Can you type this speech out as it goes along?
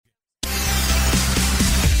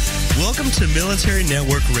Welcome to Military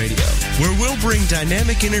Network Radio, where we'll bring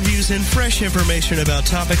dynamic interviews and fresh information about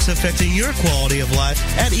topics affecting your quality of life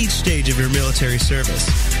at each stage of your military service.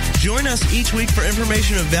 Join us each week for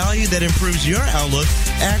information of value that improves your outlook,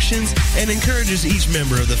 actions, and encourages each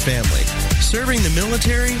member of the family. Serving the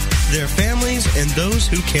military, their families, and those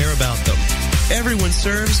who care about them. Everyone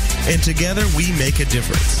serves, and together we make a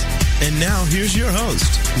difference. And now, here's your host,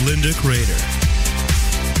 Linda Crater.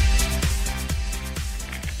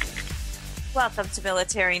 Welcome to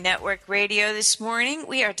Military Network Radio this morning.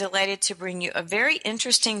 We are delighted to bring you a very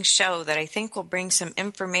interesting show that I think will bring some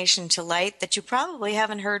information to light that you probably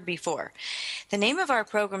haven't heard before. The name of our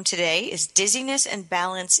program today is Dizziness and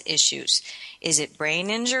Balance Issues. Is it brain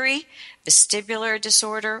injury, vestibular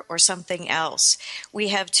disorder, or something else? We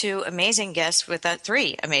have three amazing guests with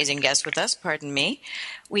us, pardon me.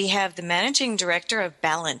 We have the Managing Director of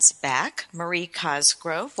Balance Back, Marie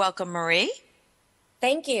Cosgrove. Welcome, Marie.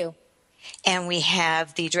 Thank you. And we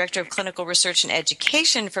have the Director of Clinical Research and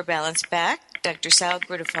Education for Balance Back, Dr. Sal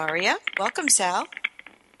Grudefaria. Welcome, Sal.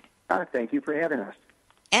 Thank you for having us.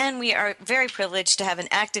 And we are very privileged to have an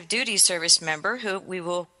active duty service member who we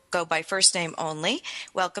will go by first name only.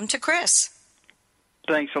 Welcome to Chris.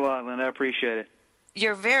 Thanks a lot, Linda. I appreciate it.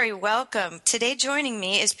 You're very welcome. Today joining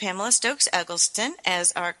me is Pamela Stokes-Eggleston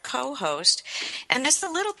as our co-host. And just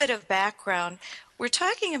a little bit of background. We're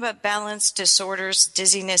talking about balance disorders,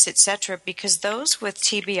 dizziness, etc., because those with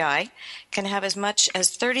TBI can have as much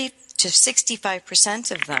as 30 to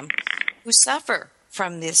 65% of them who suffer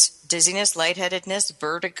from this dizziness, lightheadedness,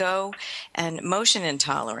 vertigo, and motion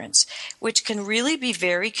intolerance, which can really be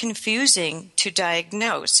very confusing to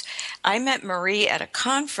diagnose. I met Marie at a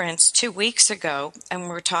conference 2 weeks ago, and we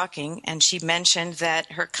were talking, and she mentioned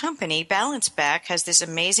that her company, Balance Back, has this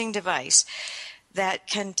amazing device that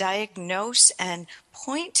can diagnose and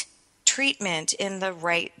point treatment in the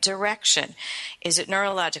right direction. Is it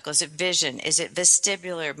neurological? Is it vision? Is it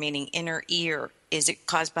vestibular, meaning inner ear? Is it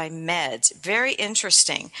caused by meds? Very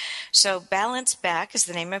interesting. So Balance Back is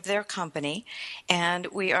the name of their company, and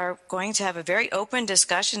we are going to have a very open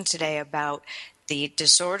discussion today about the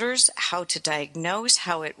disorders, how to diagnose,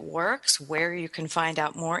 how it works, where you can find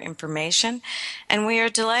out more information. And we are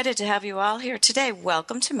delighted to have you all here today.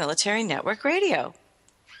 Welcome to Military Network Radio.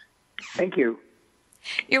 Thank you.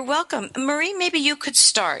 You're welcome. Marie, maybe you could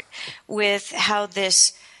start with how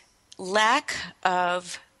this lack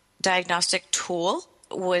of diagnostic tool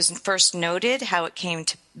was first noted, how it came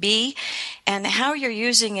to be, and how you're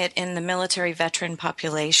using it in the military veteran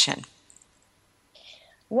population.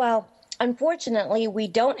 Well, unfortunately, we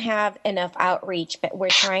don't have enough outreach, but we're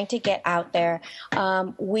trying to get out there.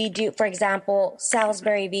 We do, for example,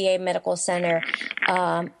 Salisbury VA Medical Center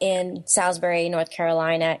in Salisbury, North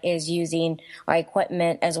Carolina, is using our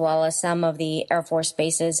equipment as well as some of the Air Force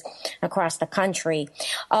bases across the country.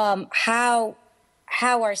 How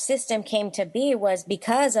our system came to be was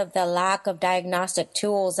because of the lack of diagnostic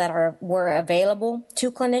tools that were available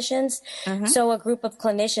to clinicians. Mm-hmm. So a group of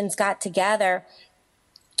clinicians got together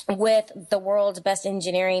with the world's best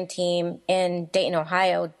engineering team in Dayton,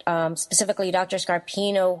 Ohio, specifically Dr.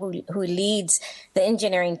 Scarpino, who leads the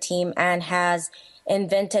engineering team and has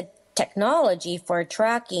invented technology for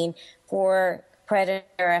tracking for Predator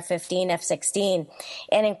F-15, F-16,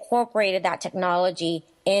 and incorporated that technology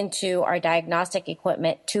into our diagnostic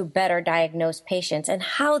equipment to better diagnose patients. And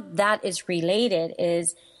how that is related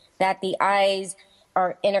is that the eyes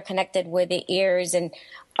are interconnected with the ears, and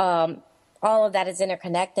all of that is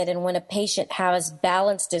interconnected. And when a patient has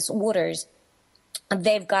balance disorders,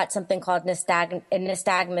 they've got something called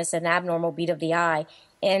nystagmus, an abnormal beat of the eye.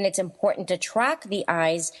 And it's important to track the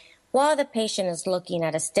eyes while the patient is looking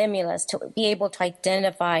at a stimulus to be able to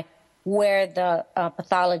identify where the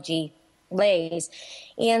pathology lays.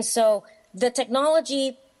 And so the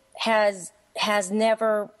technology was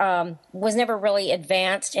never really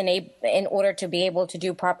advanced in order to be able to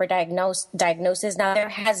do proper diagnosis. Now, there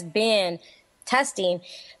has been testing,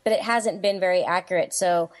 but it hasn't been very accurate.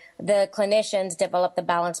 So the clinicians developed the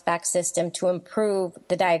Balance Back system to improve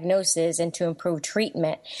the diagnosis and to improve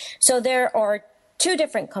treatment. So there are two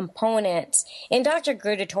different components, and Dr.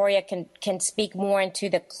 Grudefaria can speak more into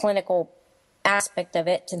the clinical aspect of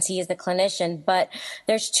it since he is the clinician, but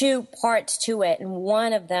there's two parts to it, and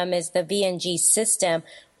one of them is the VNG system,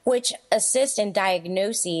 which assists in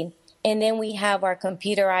diagnosing, and then we have our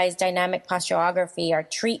computerized dynamic posturography, our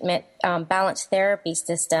treatment balance therapy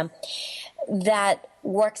system that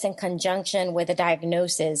works in conjunction with the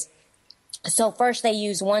diagnosis. So first they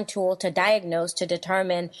use one tool to diagnose, to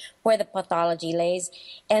determine where the pathology lays,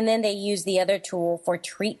 and then they use the other tool for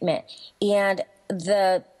treatment. And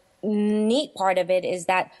the neat part of it is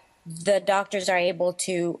that the doctors are able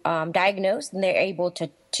to diagnose, and they're able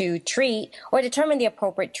to treat or determine the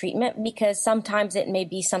appropriate treatment, because sometimes it may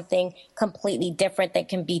be something completely different that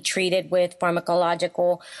can be treated with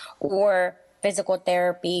pharmacological or physical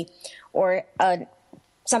therapy, or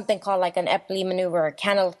something called like an Epley maneuver or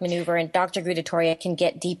Canalis maneuver, and Dr. Gudatoria can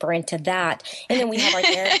get deeper into that. And then we have our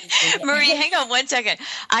therapy. Marie, hang on one second.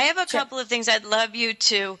 I have a couple of things I'd love you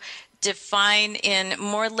to define in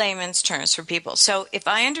more layman's terms for people. So if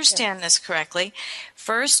I understand this correctly,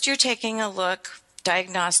 first you're taking a look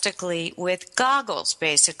diagnostically with goggles,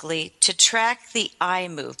 basically, to track the eye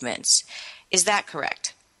movements. Is that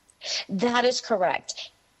correct? That is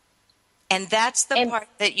correct. And that's the part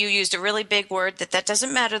that you used a really big word that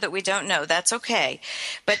doesn't matter that we don't know. That's okay.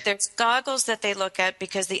 But there's goggles that they look at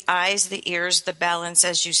because the eyes, the ears, the balance,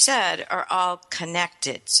 as you said, are all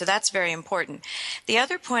connected. So that's very important. The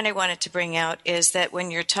other point I wanted to bring out is that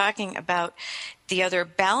when you're talking about the other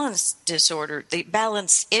balance disorder, the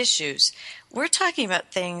balance issues, we're talking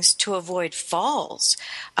about things to avoid falls,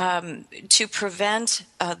 to prevent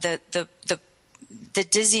the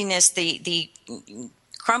dizziness, the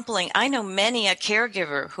crumpling. I know many a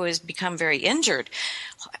caregiver who has become very injured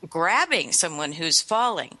grabbing someone who's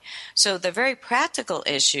falling. So the very practical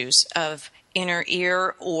issues of inner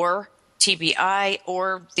ear or TBI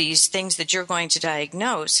or these things that you're going to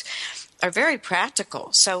diagnose are very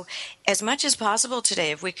practical. So as much as possible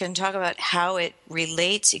today, if we can talk about how it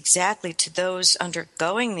relates exactly to those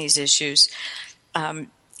undergoing these issues,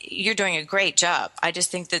 you're doing a great job. I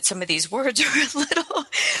just think that some of these words are a little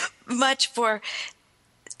much for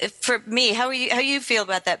me. How you feel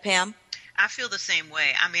about that, Pam? I feel the same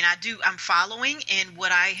way. I mean, I'm following, and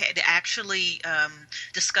what I had actually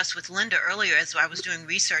discussed with Linda earlier as I was doing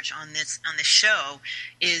research on this show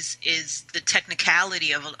is the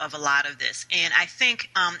technicality of a lot of this. And I think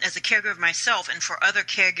as a caregiver myself, and for other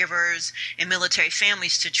caregivers and military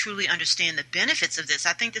families to truly understand the benefits of this,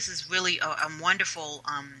 I think this is really a wonderful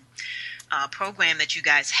program that you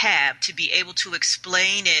guys have to be able to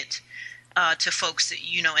explain it to folks,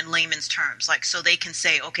 in layman's terms, like, so they can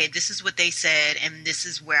say, okay, this is what they said, and this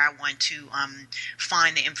is where I want to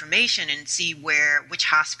find the information and see which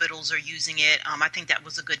hospitals are using it. I think that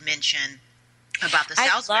was a good mention about the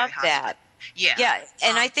Salisbury I love Hospital. that. Yeah.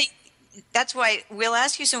 And I think that's why we'll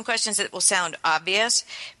ask you some questions that will sound obvious,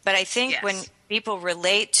 but I think when people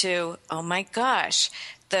relate to, oh my gosh,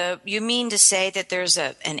 you mean to say that there's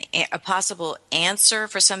a possible answer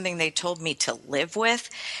for something they told me to live with?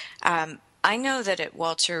 I know that at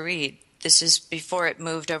Walter Reed, this is before it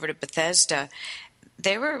moved over to Bethesda,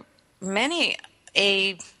 there were many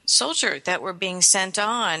a soldier that were being sent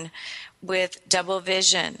on with double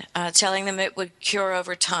vision, telling them it would cure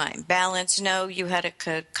over time. Balance, no, you had a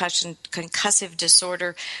concussive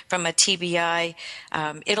disorder from a TBI.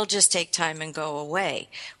 It'll just take time and go away.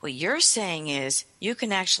 What you're saying is you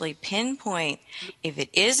can actually pinpoint if it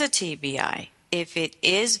is a TBI, if it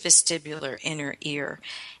is vestibular inner ear,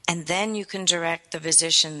 and then you can direct the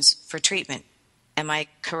physicians for treatment. Am I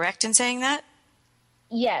correct in saying that?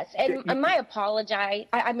 Yes, and my apologize.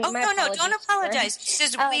 No, don't apologize.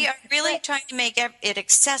 Because we are really trying to make it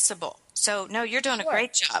accessible. So, no, you're doing a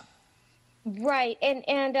great job. Right,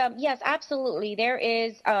 and yes, absolutely. There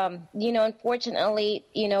is, unfortunately,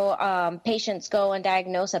 patients go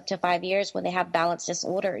undiagnosed up to 5 years when they have balance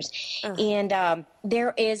disorders, and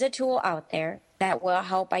there is a tool out there that will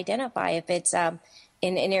help identify if it's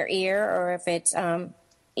in inner ear or if it's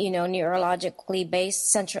neurologically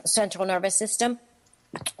based central nervous system,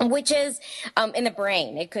 which is in the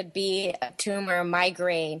brain. It could be a tumor,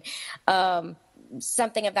 migraine,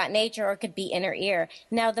 something of that nature, or it could be inner ear.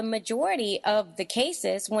 Now, the majority of the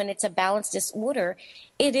cases, when it's a balance disorder,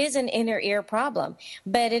 it is an inner ear problem,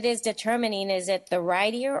 but it is determining, is it the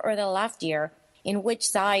right ear or the left ear? In which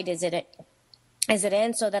side is it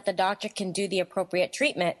in, so that the doctor can do the appropriate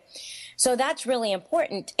treatment? So that's really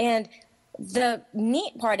important. And the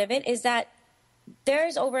neat part of it is that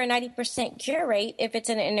there's over a 90% cure rate if it's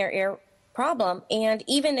an inner ear problem. And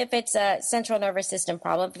even if it's a central nervous system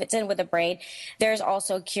problem, if it's in with the brain, there's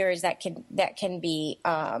also cures that can be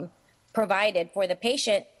provided for the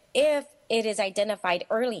patient if it is identified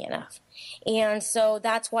early enough. And so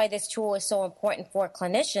that's why this tool is so important for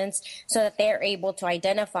clinicians, so that they're able to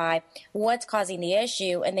identify what's causing the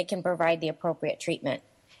issue and they can provide the appropriate treatment.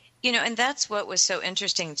 And that's what was so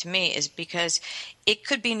interesting to me, is because it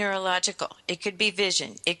could be neurological, it could be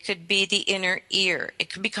vision, it could be the inner ear,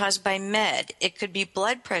 it could be caused by med, it could be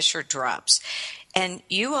blood pressure drops. And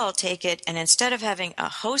you all take it, and instead of having a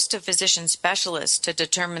host of physician specialists to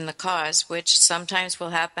determine the cause, which sometimes will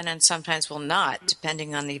happen and sometimes will not,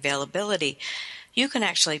 depending on the availability, you can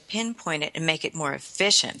actually pinpoint it and make it more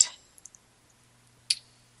efficient.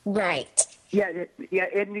 Right. Yeah.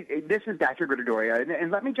 And this is Dr. Gregoria,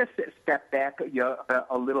 and let me just step back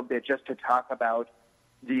a little bit just to talk about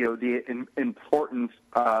the importance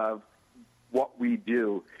of what we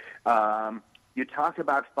do. You talked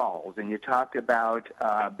about falls, and you talked about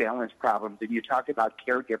balance problems, and you talked about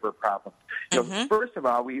caregiver problems. First of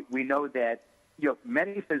all, we know that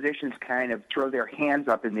many physicians kind of throw their hands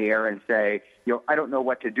up in the air and say, I don't know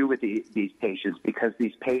what to do with these patients, because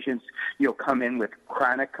these patients, come in with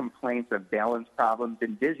chronic complaints of balance problems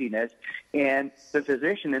and dizziness, and the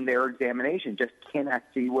physician in their examination just cannot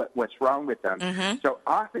see what's wrong with them. So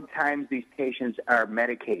oftentimes these patients are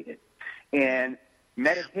medicated, and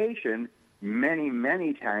medication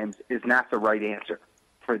many times is not the right answer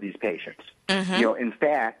for these patients. In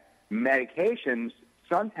fact, medications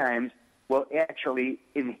sometimes will actually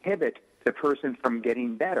inhibit the person from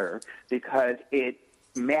getting better because it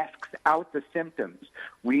masks out the symptoms.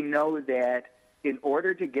 We know that in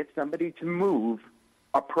order to get somebody to move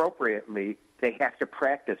appropriately, they have to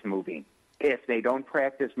practice moving. If they don't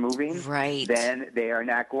practice moving, then they are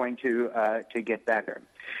not going to get better.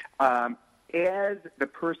 As the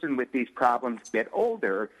person with these problems get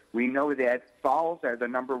older, we know that falls are the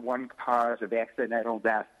number one cause of accidental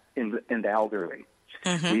death in the elderly.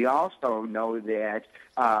 We also know that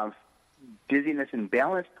dizziness and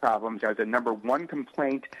balance problems are the number one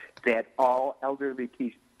complaint that all elderly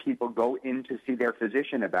people go in to see their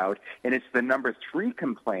physician about, and it's the number 3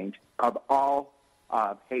 complaint of all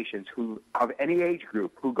patients of any age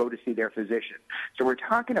group who go to see their physician. So we're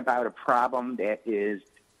talking about a problem that is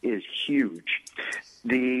huge.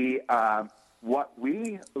 What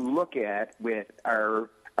we look at with our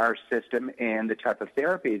system and the type of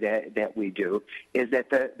therapy that we do is that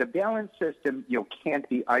the balance system can't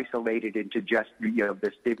be isolated into just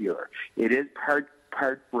vestibular. It is part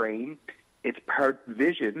brain. It's part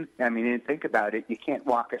vision. I mean, think about it. You can't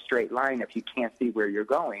walk a straight line if you can't see where you're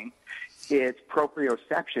going. It's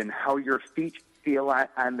proprioception, how your feet feel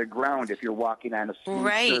on the ground if you're walking on a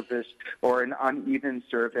smooth surface or an uneven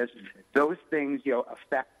surface. Those things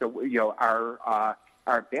affect our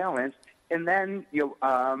balance. And then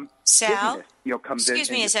Sal, comes excuse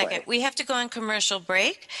me a second. Play. We have to go on commercial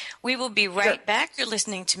break. We will be right back. You're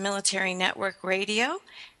listening to Military Network Radio.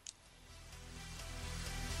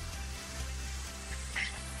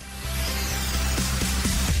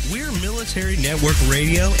 We're Military Network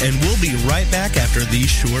Radio, and we'll be right back after these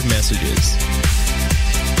short messages.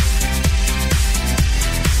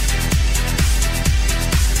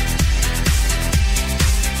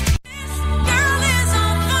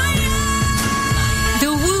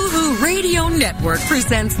 Radio Network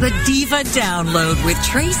presents the Diva Download with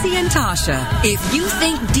Tracy and Tasha. If you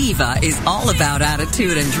think Diva is all about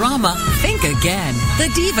attitude and drama, think again. The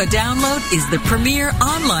Diva Download is the premier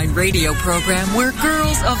online radio program where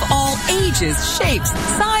girls of all ages, shapes,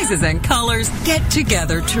 sizes, and colors get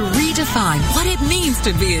together to redefine what it means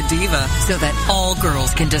to be a diva so that all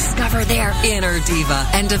girls can discover their inner diva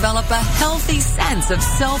and develop a healthy sense of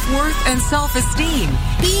self-worth and self-esteem.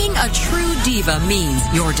 Being a true diva means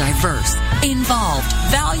you're diverse, involved,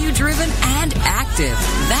 value-driven, and active.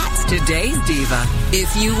 That's today's diva.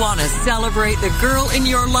 If you want to celebrate the girl in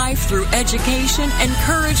your life through education,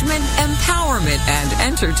 encouragement, empowerment, and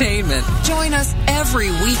entertainment, join us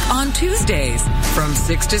every week on Tuesdays from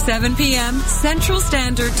 6 to 7 p.m. Central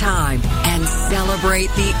Standard Time and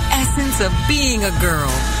celebrate the essence of being a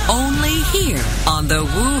girl only here on the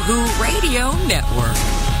Woohoo Radio Network.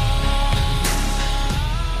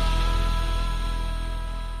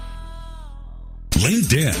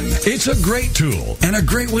 LinkedIn. It's a great tool and a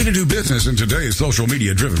great way to do business in today's social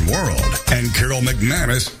media-driven world. And Carol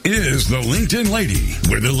McManus is the LinkedIn Lady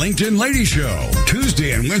with the LinkedIn Lady Show,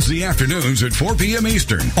 Tuesday and Wednesday afternoons at 4 p.m.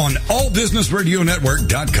 Eastern on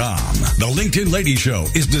allbusinessradionetwork.com. The LinkedIn Lady Show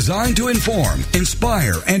is designed to inform,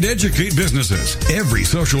 inspire, and educate businesses. Every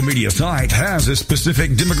social media site has a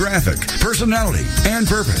specific demographic, personality, and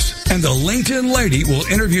purpose. And the LinkedIn Lady will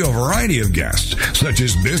interview a variety of guests, such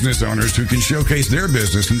as business owners who can showcase their business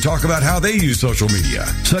business and talk about how they use social media,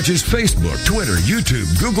 such as Facebook, Twitter, YouTube,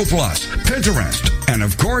 Google+, Pinterest, and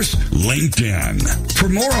of course, LinkedIn. For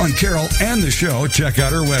more on Carol and the show, check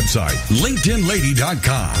out her website,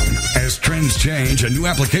 LinkedInLady.com. As trends change and new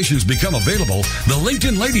applications become available, the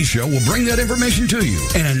LinkedIn Lady Show will bring that information to you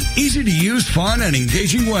in an easy-to-use, fun, and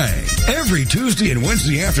engaging way. Every Tuesday and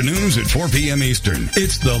Wednesday afternoons at 4 p.m. Eastern,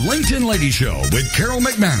 it's the LinkedIn Lady Show with Carol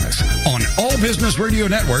McManus on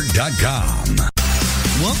allbusinessradionetwork.com.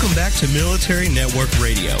 Welcome back to Military Network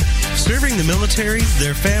Radio, serving the military,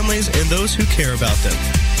 their families, and those who care about them.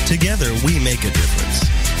 Together, we make a difference.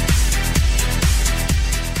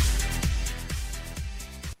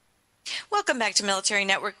 Welcome back to Military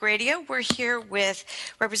Network Radio. We're here with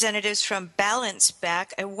representatives from Balance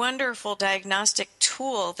Back, a wonderful diagnostic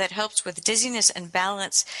tool that helps with dizziness and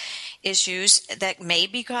balance issues that may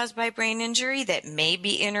be caused by brain injury, that may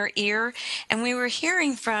be inner ear. And we were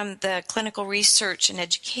hearing from the Clinical Research and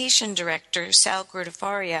Education Director, Sal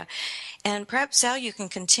Grudefaria. And perhaps, Sal, you can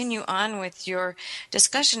continue on with your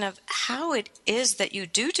discussion of how it is that you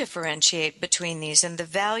do differentiate between these and the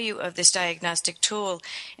value of this diagnostic tool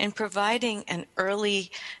in providing an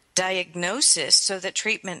early diagnosis so that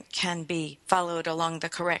treatment can be followed along the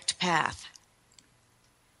correct path.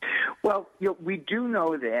 Well, we do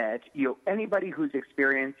know that anybody who's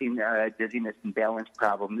experiencing dizziness and balance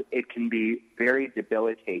problems, it can be very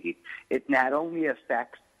debilitating. It not only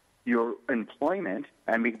affects your employment,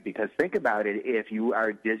 I mean, because think about it, if you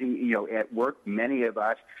are dizzy, at work, many of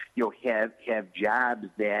us, have jobs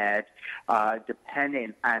that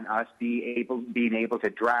dependent on us being able to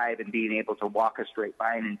drive and being able to walk a straight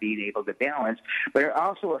line and being able to balance, but it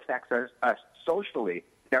also affects us socially.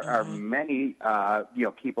 There are many,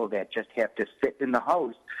 people that just have to sit in the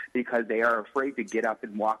house because they are afraid to get up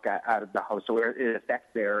and walk out of the house. So it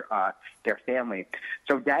affects their family.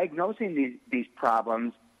 So diagnosing these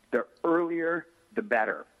problems, the earlier, the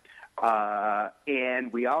better.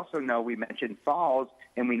 And we also know, we mentioned falls,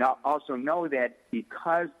 and we also know that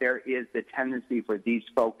because there is the tendency for these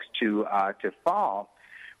folks to fall,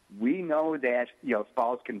 we know that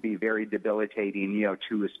falls can be very debilitating,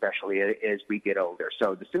 too, especially as we get older.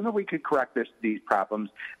 So the sooner we can correct these problems,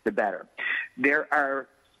 the better. There are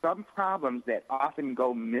some problems that often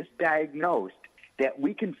go misdiagnosed that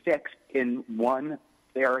we can fix in one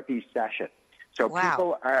therapy session. So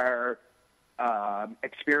people are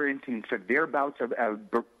experiencing severe bouts of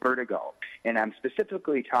vertigo, and I'm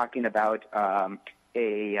specifically talking about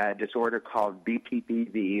a disorder called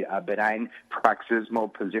BPPV, the benign paroxysmal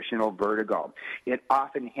positional vertigo. It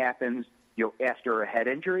often happens after a head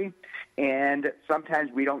injury, and sometimes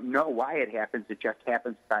we don't know why it happens. It just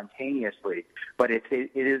happens spontaneously. But if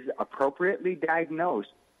it is appropriately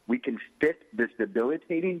diagnosed, we can fix this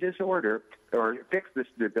debilitating disorder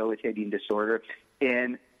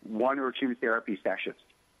in one or two therapy sessions.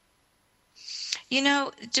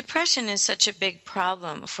 Depression is such a big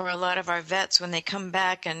problem for a lot of our vets when they come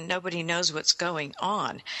back and nobody knows what's going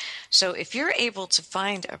on. So if you're able to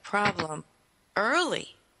find a problem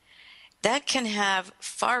early, that can have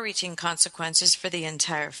far-reaching consequences for the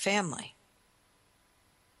entire family.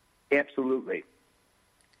 Absolutely.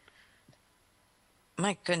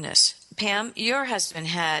 My goodness. Pam, your husband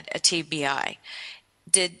had a TBI.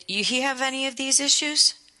 Did he have any of these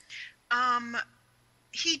issues?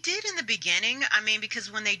 He did in the beginning. I mean,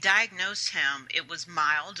 because when they diagnosed him, it was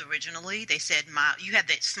mild originally. They said mild. You had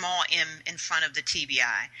that small M in front of the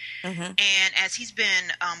TBI. Mm-hmm. And as he's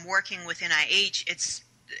been working with NIH, it's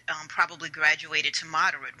probably graduated to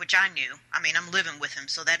moderate, which I knew. I mean, I'm living with him,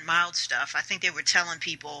 so that mild stuff, I think they were telling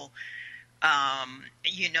people,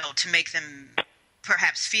 to make them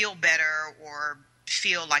perhaps feel better or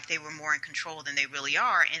feel like they were more in control than they really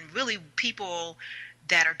are. And really, people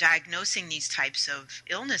that are diagnosing these types of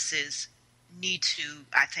illnesses need to,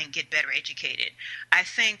 I think, get better educated. I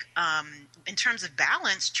think in terms of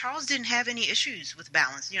balance, Charles didn't have any issues with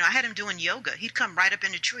balance. I had him doing yoga. He'd come right up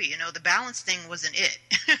in the tree. The balance thing wasn't it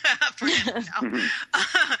for him.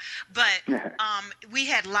 But we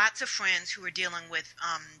had lots of friends who were dealing with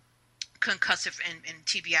concussive and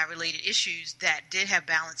TBI-related issues that did have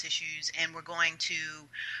balance issues and were going to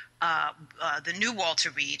the new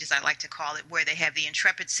Walter Reed, as I like to call it, where they have the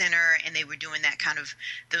Intrepid Center, and they were doing that kind of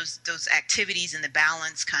those activities in the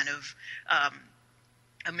balance kind of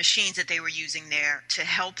machines that they were using there to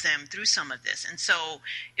help them through some of this. And so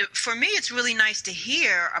for me, it's really nice to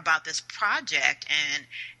hear about this project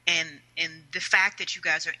and the fact that you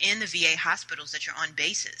guys are in the VA hospitals, that you're on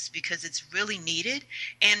bases, because it's really needed.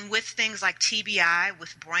 And with things like TBI,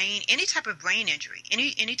 with any type of brain injury,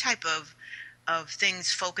 any type of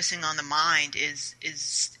things focusing on the mind is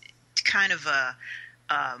kind of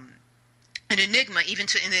an enigma even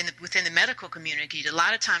within the medical community. A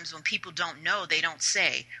lot of times when people don't know, they don't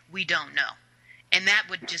say, we don't know. And that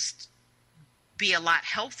would just be a lot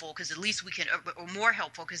helpful, because at least we can, or more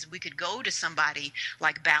helpful, because we could go to somebody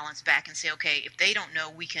like Balance Back and say, okay, if they don't know,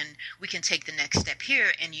 we can take the next step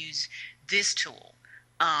here and use this tool.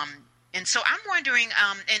 And so I'm wondering,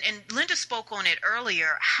 and Linda spoke on it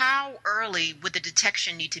earlier, how early would the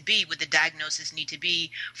detection need to be, would the diagnosis need to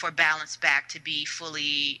be for Balance Back to be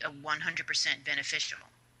fully 100% beneficial?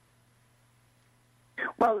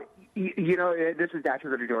 Well, this is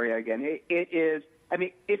Dr. Gregorio again. It is,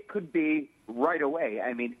 it could be right away.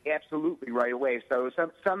 Absolutely right away. So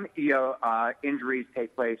some injuries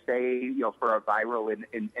take place, say, for a viral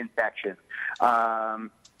infection.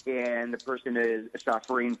 And the person is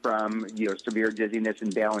suffering from, severe dizziness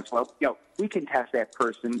and balance. Well, we can test that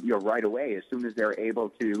person, right away as soon as they're able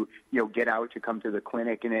to, get out to come to the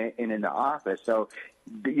clinic and in the office. So,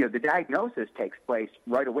 the diagnosis takes place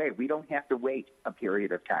right away. We don't have to wait a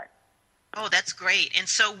period of time. Oh, that's great. And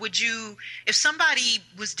so if somebody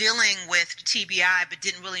was dealing with TBI but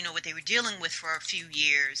didn't really know what they were dealing with for a few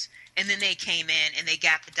years, and then they came in and they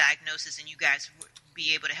got the diagnosis and you guys would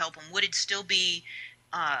be able to help them, would it still be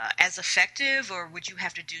as effective, or would you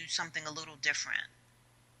have to do something a little different?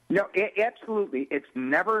 No, absolutely. It's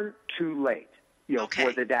never too late,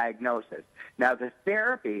 for the diagnosis. Now, the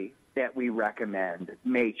therapy that we recommend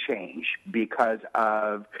may change because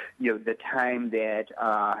of, the time that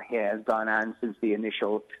has gone on since the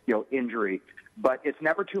initial, injury. But it's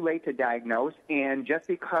never too late to diagnose, and just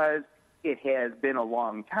because it has been a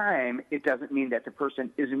long time, it doesn't mean that the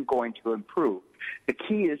person isn't going to improve. The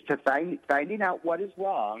key is to finding out what is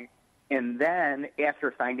wrong, and then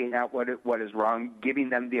after finding out what is wrong, giving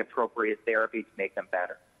them the appropriate therapy to make them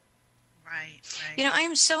better. Right. I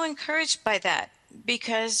am so encouraged by that,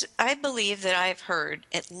 because I believe that I've heard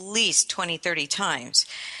at least 20, 30 times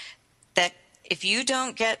that if you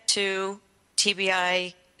don't get to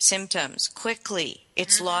TBI symptoms quickly,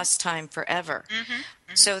 it's lost time forever.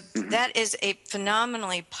 So that is a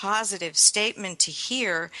phenomenally positive statement to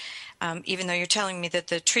hear, even though you're telling me that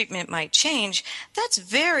the treatment might change. That's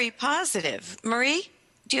very positive. Marie,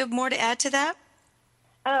 do you have more to add to that?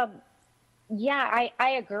 Yeah, I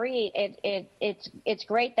agree. It's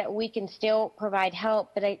great that we can still provide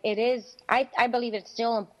help, but I believe it's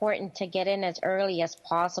still important to get in as early as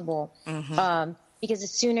possible. Because the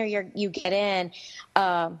sooner you get in,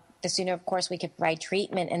 the sooner, of course, we can provide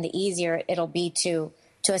treatment, and the easier it'll be to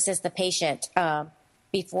assist the patient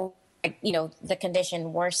before the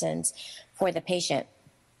condition worsens for the patient.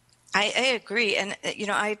 I agree, and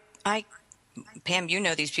I Pam, you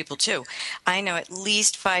know these people too. I know at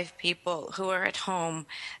least 5 people who are at home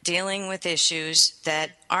dealing with issues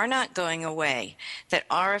that are not going away, that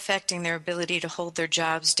are affecting their ability to hold their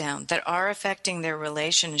jobs down, that are affecting their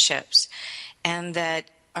relationships, and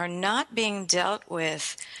that are not being dealt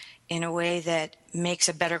with in a way that makes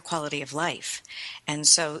a better quality of life. And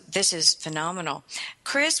so this is phenomenal.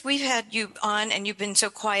 Chris, we've had you on and you've been so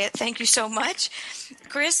quiet. Thank you so much.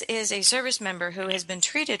 Chris is a service member who has been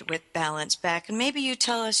treated with Balance Back, and maybe you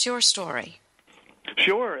tell us your story.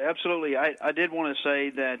 Sure, absolutely. I did want to say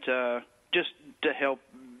that just to help,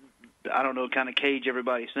 kind of cage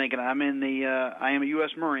everybody's thinking, I am a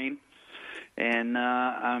U.S. Marine, and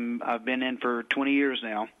I've been in for 20 years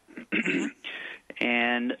now.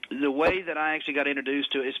 And the way that I actually got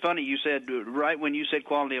introduced to it, it's funny, you said, right when you said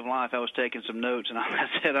quality of life, I was taking some notes, and I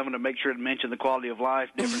said I'm going to make sure to mention the quality of life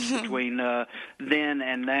difference between then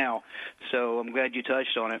and now. So I'm glad you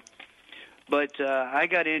touched on it. But I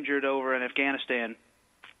got injured over in Afghanistan,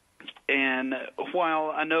 and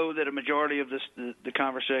while I know that a majority of the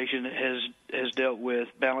conversation has dealt with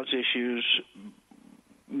balance issues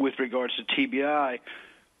with regards to TBI,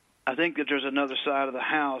 I think that there's another side of the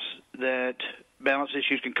house that balance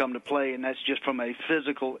issues can come to play, and that's just from a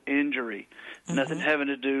physical injury. Nothing having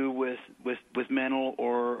to do with mental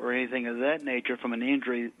or anything of that nature from an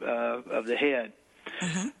injury of the head.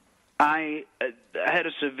 I had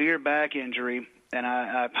a severe back injury, and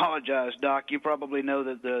I apologize, Doc. You probably know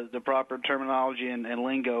the proper terminology and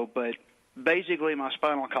lingo, but basically my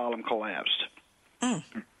spinal column collapsed.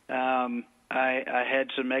 I had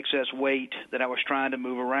some excess weight that I was trying to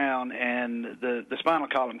move around, and the spinal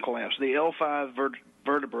column collapsed. The L5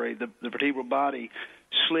 vertebrae, the vertebral body,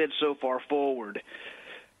 slid so far forward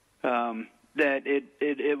that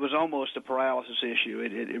it was almost a paralysis issue.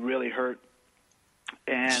 It really hurt.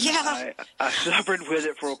 And I suffered with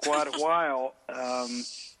it for quite a while, and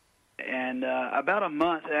And about a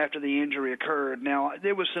month after the injury occurred, now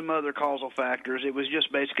there was some other causal factors. It was just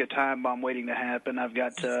basically a time bomb waiting to happen. I've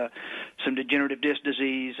got some degenerative disc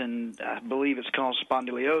disease, and I believe it's called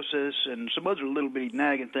spondylosis, and some other little bitty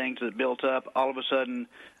nagging things that built up. All of a sudden,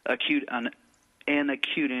 an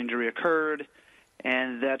acute injury occurred,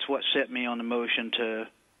 and that's what set me on the motion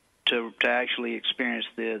to actually experience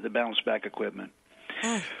the balance back equipment.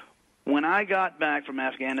 When I got back from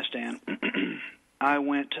Afghanistan, I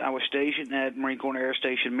was stationed at Marine Corps Air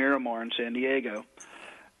Station Miramar in San Diego,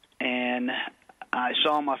 and I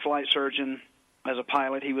saw my flight surgeon as a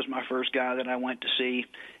pilot. He was my first guy that I went to see,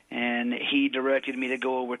 and he directed me to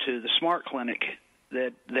go over to the SMART clinic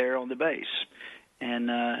that there on the base, and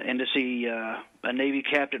to see a Navy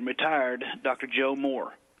captain retired, Dr. Joe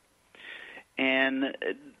Moore. And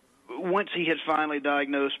once he had finally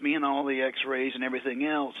diagnosed me and all the X-rays and everything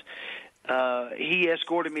else, he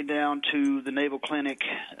escorted me down to the Naval Clinic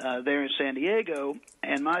there in San Diego,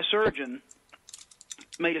 and my surgeon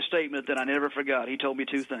made a statement that I never forgot. He told me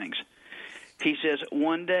two things. He says,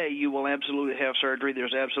 one day you will absolutely have surgery.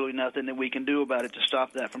 There's absolutely nothing that we can do about it to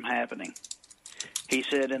stop that from happening. He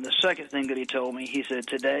said, and the second thing that he told me, he said,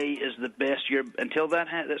 today is the best until that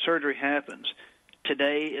surgery happens,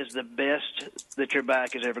 today is the best that your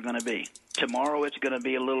back is ever going to be. Tomorrow it's going to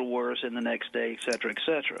be a little worse, and the next day, et cetera, et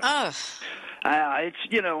cetera. Oh.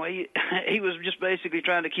 He was just basically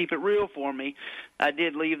trying to keep it real for me. I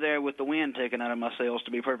did leave there with the wind taken out of my sails,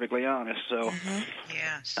 to be perfectly honest. So,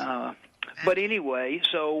 Yes. But anyway,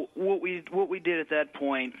 so what we did at that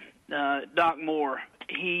point, Doc Moore,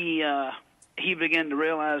 he began to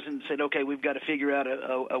realize and said, okay, we've got to figure out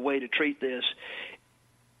a way to treat this.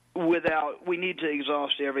 We need to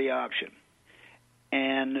exhaust every option.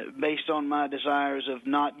 And based on my desires of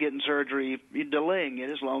not getting surgery, delaying it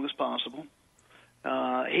as long as possible,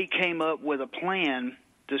 he came up with a plan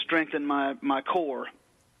to strengthen my core,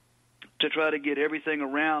 to try to get everything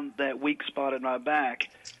around that weak spot in my back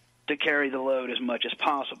to carry the load as much as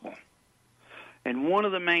possible. And one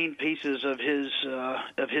of the main pieces of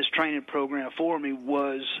his training program for me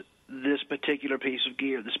was this particular piece of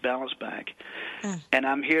gear, this balance back. And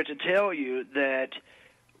I'm here to tell you that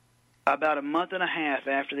about a month and a half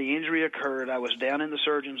after the injury occurred, I was down in the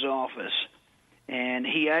surgeon's office, and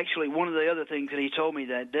he actually, one of the other things that he told me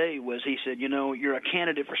that day was, he said, you're a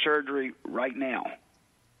candidate for surgery right now.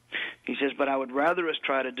 He says, but I would rather us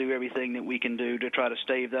try to do everything that we can do to try to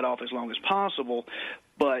stave that off as long as possible,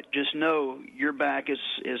 but just know your back is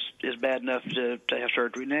bad enough to have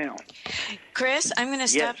surgery now. Chris, I'm going to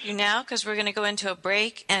stop Yes. you now because we're going to go into a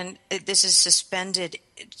break, and this is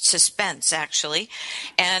suspense, actually.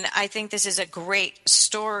 And I think this is a great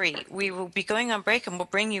story. We will be going on break, and we'll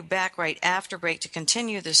bring you back right after break to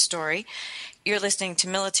continue this story. You're listening to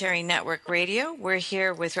Military Network Radio. We're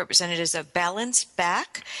here with representatives of Balance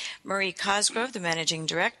Back, Marie Cosgrove, the Managing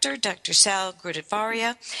Director, Dr. Sal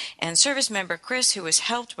Grudavaria, and service member Chris, who was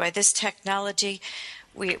helped by this technology.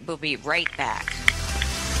 We will be right back.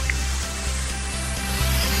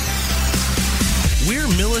 We're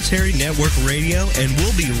Military Network Radio, and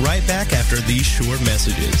we'll be right back after these short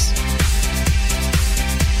messages.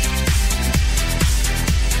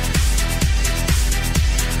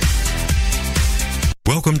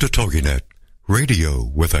 Welcome to TogiNet, radio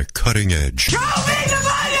with a cutting edge.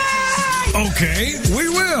 Okay, we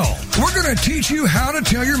will. We're going to teach you how to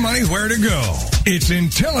tell your money where to go. It's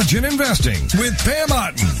Intelligent Investing with Pam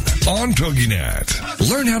Otten on TogiNet.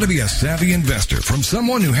 Learn how to be a savvy investor from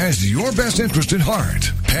someone who has your best interest at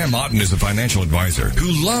heart. Pam Otten is a financial advisor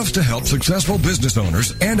who loves to help successful business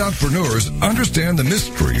owners and entrepreneurs understand the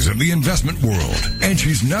mysteries of the investment world, and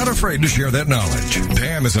she's not afraid to share that knowledge.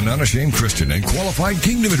 Pam is an unashamed Christian and qualified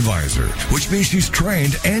kingdom advisor, which means she's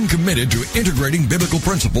trained and committed to integrating biblical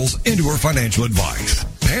principles into her financial advice.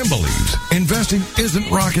 Pam believes investing isn't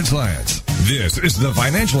rocket science. This is the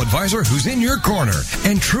financial advisor who's in your corner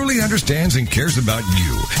and truly understands and cares about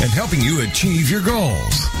you and helping you achieve your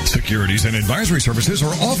goals. Securities and advisory services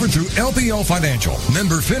are offered through LPL Financial,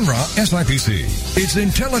 member FINRA SIPC. It's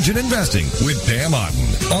Intelligent Investing with Pam Otten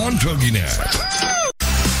on TogiNet.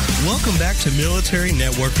 Welcome back to Military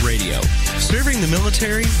Network Radio, serving the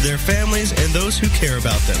military, their families, and those who care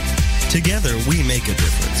about them. Together, we make a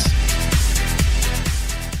difference.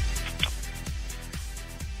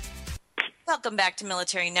 Welcome back to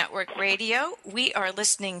Military Network Radio. We are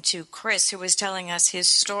listening to Chris, who was telling us his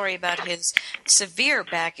story about his severe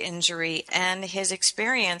back injury and his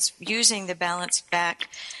experience using the Balance Back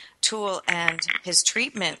tool and his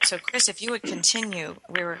treatment. So, Chris, if you would continue,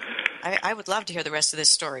 I would love to hear the rest of this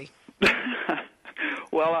story.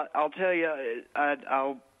 Well, I'll tell you,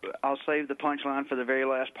 I'll save the punchline for the very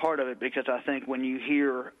last part of it, because I think when you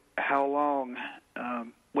hear how long,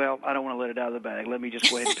 well, I don't want to let it out of the bag. Let me just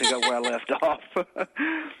go ahead and pick up where I left off.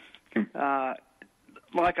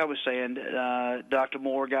 Like I was saying, Dr.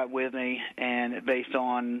 Moore got with me, and based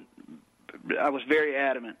on, I was very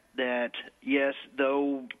adamant that, yes,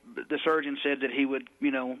 though the surgeon said that he would,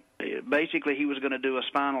 basically he was going to do a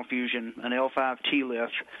spinal fusion, an L5T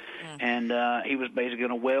lift, and he was basically going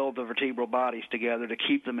to weld the vertebral bodies together to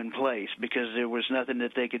keep them in place, because there was nothing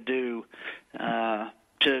that they could do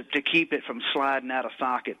to keep it from sliding out of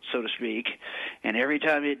socket, so to speak. And every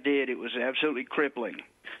time it did, it was absolutely crippling.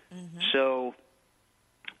 So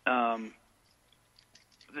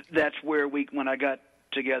that's where when I got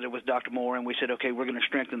together with Dr. Moore, and we said, okay, we're going to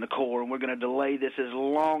strengthen the core, and we're going to delay this as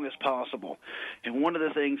long as possible. And one of the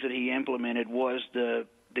things that he implemented was the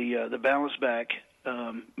balance back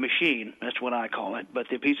machine. That's what I call it, but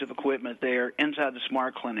the piece of equipment there inside the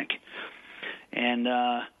Smart Clinic. And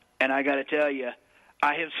I got to tell you,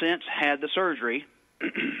 I have since had the surgery,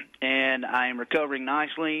 and I am recovering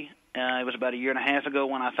nicely. It was about a year and a half ago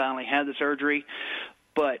when I finally had the surgery,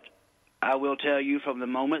 but I will tell you, from the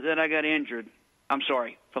moment that I got injured,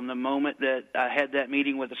 from the moment that I had that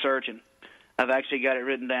meeting with the surgeon, I've actually got it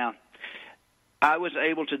written down. I was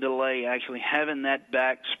able to delay actually having that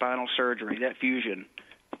back spinal surgery, that fusion,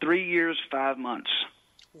 3 years, 5 months.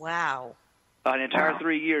 Wow. An entire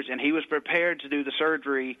 3 years, and he was prepared to do the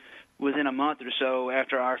surgery within a month or so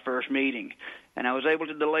after our first meeting. And I was able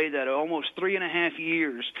to delay that almost 3.5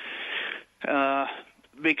 years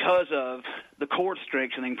because of the core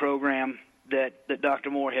strengthening program that Dr.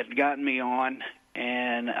 Moore had gotten me on,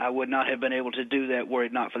 and I would not have been able to do that were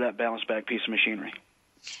it not for that balance back piece of machinery.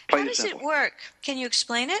 How does it work? Can you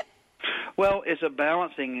explain it? Well, it's a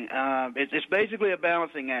balancing. It's basically a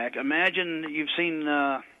balancing act. Imagine you've seen.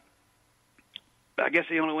 I guess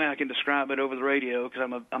the only way I can describe it over the radio,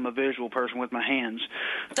 because I'm a visual person with my hands.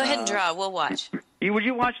 Go ahead and draw. We'll watch. Would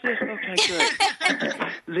you watch this? Okay,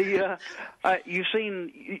 good. You've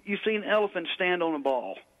seen elephants stand on a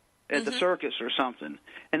ball at the circus or something,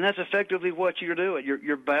 and that's effectively what you're doing.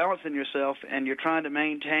 You're balancing yourself, and you're trying to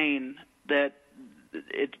maintain that.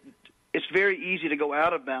 It's very easy to go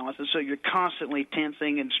out of balance, and so you're constantly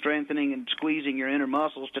tensing and strengthening and squeezing your inner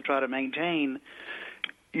muscles to try to maintain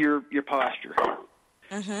your posture.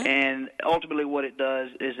 And ultimately what it does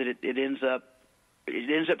is that it ends up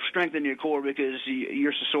strengthening your core, because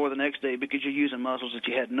you're so sore the next day because you're using muscles that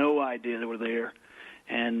you had no idea that were there.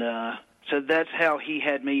 And so that's how he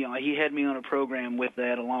had me on. He had me on a program with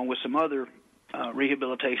that, along with some other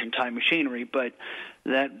rehabilitation type machinery, but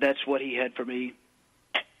that's what he had for me.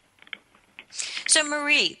 So,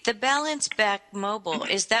 Marie, the Balance Back Mobile,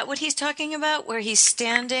 is that what he's talking about, where he's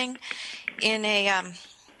standing in a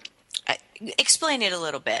explain it a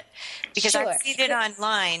little bit, because Sure. I've seen it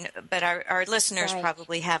online, but our listeners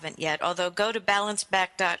probably haven't yet, although go to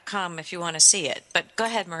balanceback.com if you want to see it. But go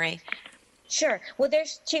ahead, Marie. Sure. Well,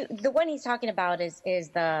 there's two. The one he's talking about is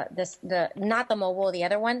the not the mobile, the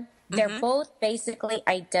other one. They're both basically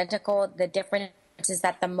identical. The difference is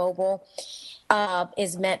that the mobile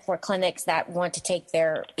is meant for clinics that want to take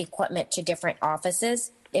their equipment to different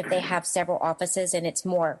offices. If they have several offices, and it's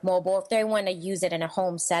more mobile, if they want to use it in a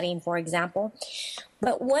home setting, for example.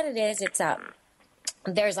 But what it is,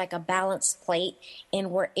 there's like a balance plate, and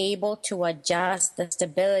we're able to adjust the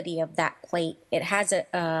stability of that plate. It has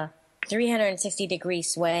a 360-degree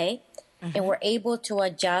sway, and we're able to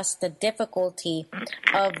adjust the difficulty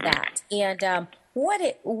of that. And what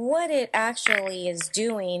it actually is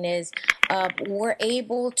doing is we're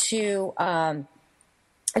able to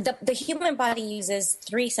the human body uses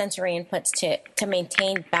 3 sensory inputs to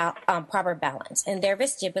maintain proper balance, and they're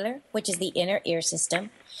vestibular, which is the inner ear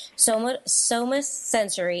system,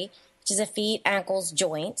 somasensory, which is the feet, ankles,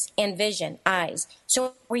 joints, and vision, eyes.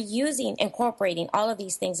 So we're incorporating all of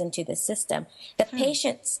these things into the system. The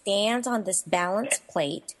patient stands on this balance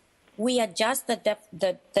plate. We adjust the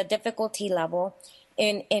difficulty level,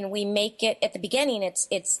 and we make it at the beginning.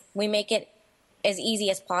 We make it as easy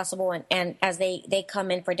as possible, and as they come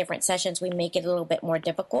in for different sessions, we make it a little bit more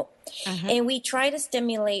difficult. And we try to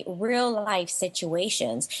stimulate real life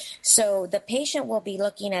situations. So the patient will be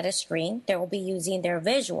looking at a screen, they will be using their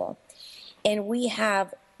visual, and we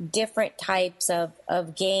have different types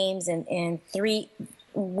of games, and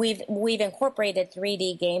we've incorporated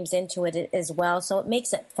 3D games into it as well, so it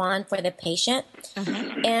makes it fun for the patient.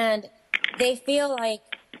 And they feel like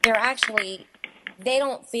they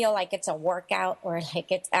don't feel like it's a workout or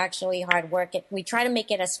like it's actually hard work. We try to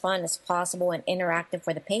make it as fun as possible and interactive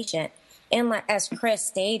for the patient. And as Chris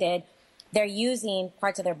stated, they're using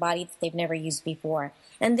parts of their body that they've never used before.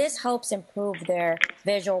 And this helps improve their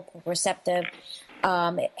visual perceptive.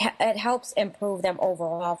 It helps improve them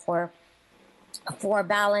overall for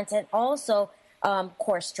balance, and also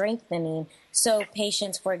core strengthening. So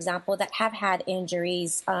patients, for example, that have had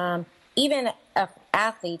injuries, even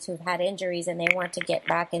athletes who've had injuries and they want to get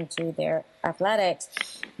back into their athletics,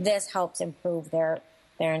 this helps improve their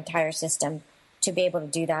entire system to be able to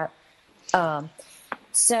do that.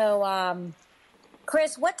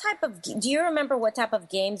 Chris, do you remember what type of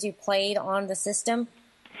games you played on the system?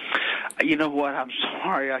 You know what? I'm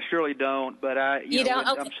sorry, I surely don't. But you don't?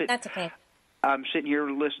 Okay, that's okay. I'm sitting here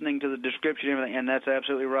listening to the description and everything, and that's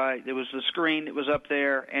absolutely right. It was the screen that was up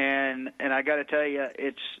there, and I got to tell you,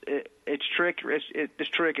 it's tricky. It's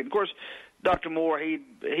tricky. Of course, Dr. Moore,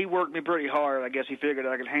 he worked me pretty hard. I guess he figured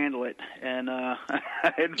I could handle it, and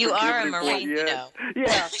you are a Marine, you know.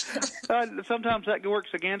 Yeah. Sometimes that works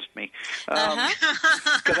against me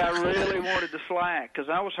because I really wanted to slack because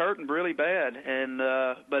I was hurting really bad, and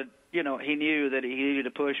but you know he knew that he needed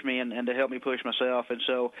to push me and to help me push myself, and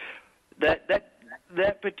so.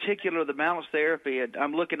 That particular, the balance therapy,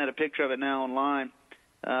 I'm looking at a picture of it now online.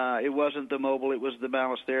 It wasn't the mobile, it was the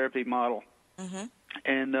balance therapy model. Mm-hmm.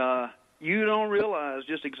 And you don't realize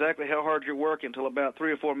just exactly how hard you're working until about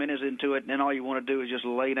 3 or 4 minutes into it, and then all you want to do is just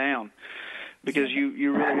lay down because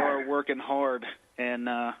you really are working hard. And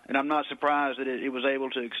I'm not surprised that it was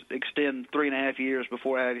able to extend 3.5 years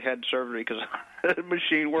before I had surgery because the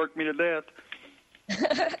machine worked me to death.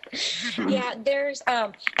 Yeah, there's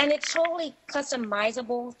and it's totally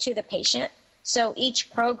customizable to the patient. So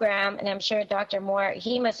each program, and I'm sure Dr. Moore,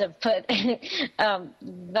 he must have put the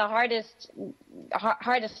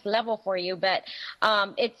hardest level for you, but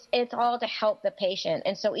it's all to help the patient.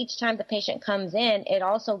 And so each time the patient comes in, it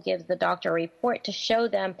also gives the doctor a report to show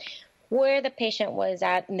them where the patient was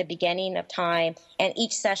at in the beginning of time and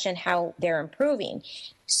each session how they're improving.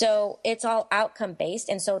 So it's all outcome based,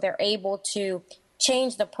 and so they're able to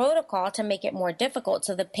change the protocol to make it more difficult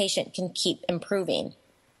so the patient can keep improving.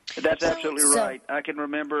 That's absolutely right. I can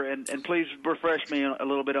remember, and please refresh me a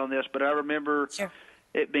little bit on this, but I remember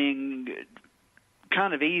it being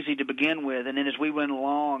kind of easy to begin with, and then as we went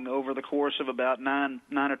along over the course of about 9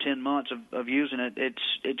 or 10 months of using it,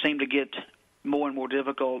 it seemed to get more and more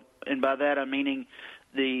difficult, and by that I'm meaning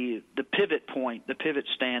the pivot point, the pivot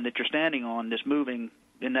stand that you're standing on, that's moving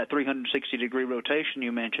in that 360-degree rotation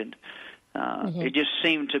you mentioned. It just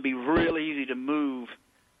seemed to be really easy to move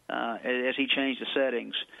as he changed the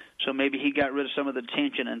settings. So maybe he got rid of some of the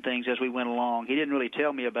tension and things as we went along. He didn't really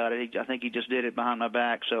tell me about it. I think he just did it behind my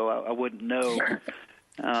back, so I wouldn't know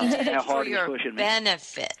how hard he was pushing me.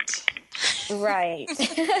 Benefit. Right.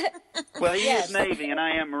 Well, he is Navy, and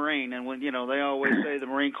I am Marine, and when they always say the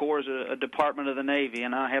Marine Corps is a department of the Navy,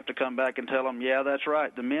 and I have to come back and tell them, yeah, that's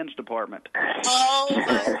right, the men's department. Oh,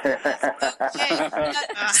 okay.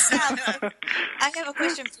 Sal, I have a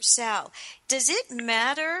question for Sal. Does it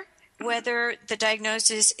matter whether the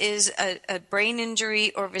diagnosis is a brain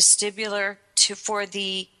injury or vestibular for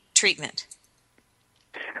the treatment?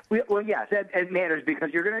 Well, yes, it matters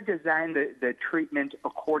because you're going to design the treatment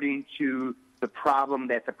according to the problem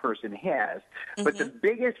that the person has. Mm-hmm. But the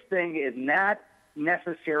biggest thing is not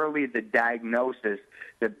necessarily the diagnosis.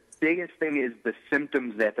 The biggest thing is the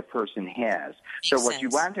symptoms that the person has. So what you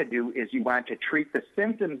want to do is you want to treat the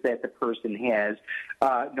symptoms that the person has,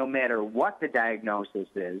 no matter what the diagnosis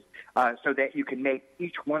is, so that you can make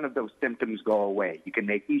each one of those symptoms go away. You can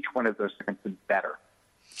make each one of those symptoms better.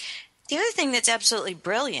 The other thing that's absolutely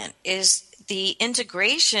brilliant is the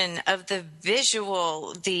integration of the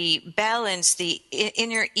visual, the balance, the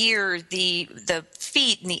inner ear, the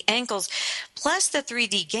feet and the ankles, plus the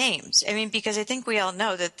 3D games. I mean, because I think we all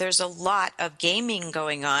know that there's a lot of gaming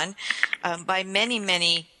going on by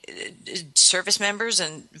many service members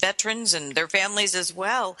and veterans and their families as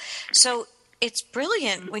well. So it's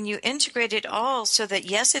brilliant when you integrate it all so that,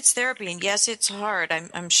 yes, it's therapy, and yes, it's hard.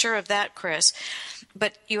 I'm sure of that, Chris.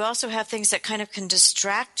 But you also have things that kind of can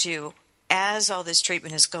distract you as all this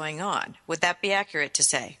treatment is going on. Would that be accurate to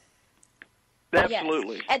say?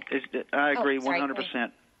 Absolutely. Yes. I agree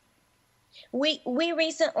 100%. We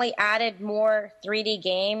recently added more 3D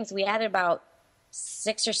games. We added about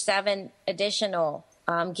 6 or 7 additional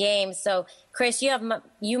games. So, Chris,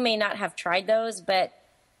 you may not have tried those, but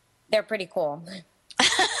they're pretty cool.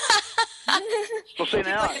 Well, see,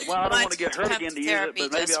 now, I don't want to get hurt again to use it,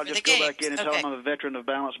 but maybe I'll just go back in and tell them I'm a veteran of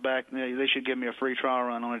Balance Back. They should give me a free trial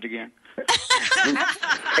run on it again.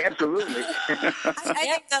 Absolutely.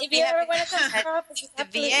 I think if you ever want to come the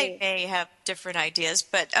VA may have different ideas,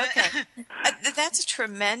 but okay. That's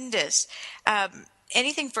tremendous.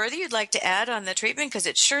 anything further you'd like to add on the treatment? Because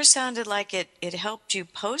it sure sounded like it helped you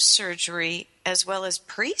post-surgery as well as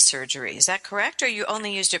pre-surgery. Is that correct, or you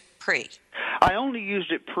only used it pre? I only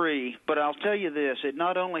used it pre, but I'll tell you this, it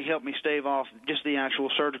not only helped me stave off just the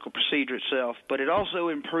actual surgical procedure itself, but it also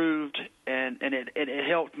improved and it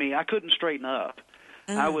helped me. I couldn't straighten up.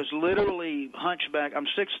 I was literally hunchback. I'm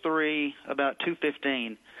 6'3", about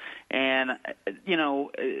 215, and,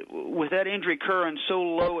 with that injury occurring so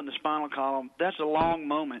low in the spinal column, that's a long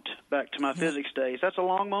moment back to my physics days. That's a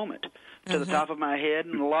long moment to the top of my head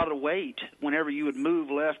and a lot of weight whenever you would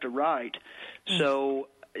move left or right. So,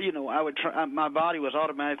 I would try. My body was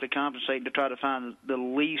automatically compensating to try to find the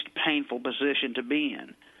least painful position to be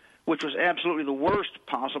in, which was absolutely the worst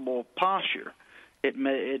possible posture.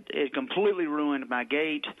 It completely ruined my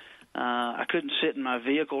gait. I couldn't sit in my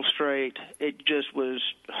vehicle straight. It just was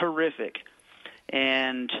horrific.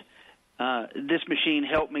 And this machine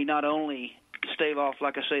helped me not only stave off,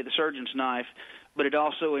 like I say, the surgeon's knife, but it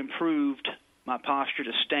also improved my posture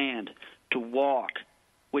to stand, to walk,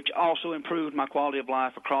 which also improved my quality of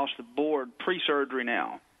life across the board pre-surgery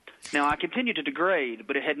now. Now, I continue to degrade,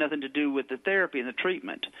 but it had nothing to do with the therapy and the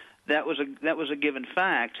treatment. That was a given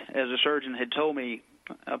fact, as the surgeon had told me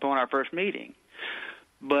upon our first meeting.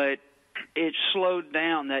 But it slowed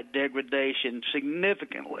down that degradation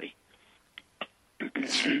significantly.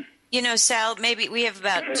 Sal, maybe we have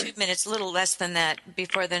about 2 minutes, a little less than that,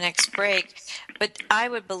 before the next break. But I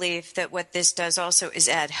would believe that what this does also is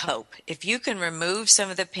add hope. If you can remove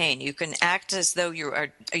some of the pain, you can act as though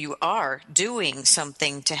you are doing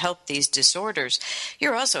something to help these disorders.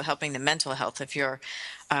 You're also helping the mental health of your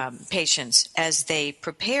patients as they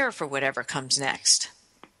prepare for whatever comes next.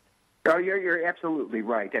 Oh, you're absolutely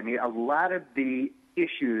right. I mean, a lot of the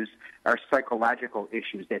issues are psychological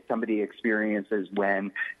issues that somebody experiences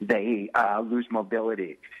when they lose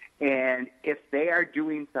mobility. And if they are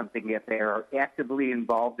doing something, if they are actively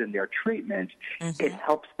involved in their treatment, it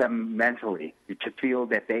helps them mentally to feel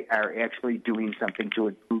that they are actually doing something to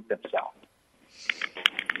improve themselves.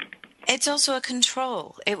 It's also a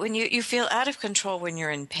control. When you feel out of control when you're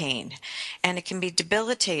in pain, and it can be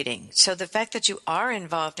debilitating. So the fact that you are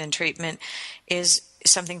involved in treatment is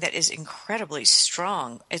something that is incredibly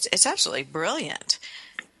strong. It's absolutely brilliant.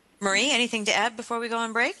 Marie, anything to add before we go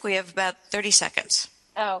on break? We have about 30 seconds.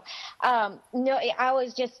 No, I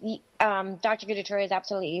was just, Dr. Gudeturi is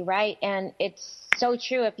absolutely right. And it's so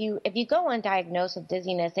true. If you go undiagnosed with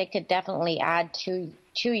dizziness, it could definitely add to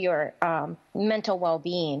your mental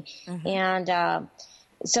well-being. And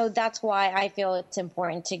so that's why I feel it's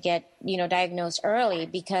important to get, diagnosed early,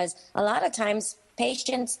 because a lot of times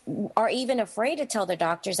patients are even afraid to tell their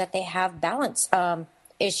doctors that they have balance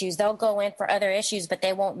issues. They'll go in for other issues, but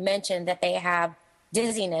they won't mention that they have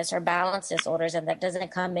dizziness or balance disorders, and that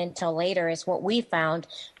doesn't come in till later, is what we found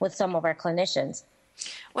with some of our clinicians.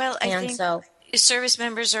 Well, I think service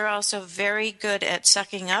members are also very good at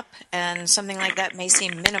sucking up, and something like that may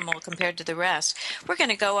seem minimal compared to the rest. We're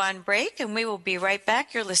going to go on break, and we will be right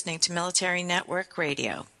back. You're listening to Military Network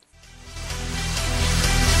Radio.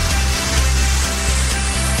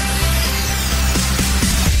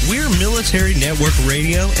 We're Military Network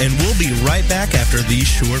Radio, and we'll be right back after these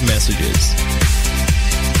short messages.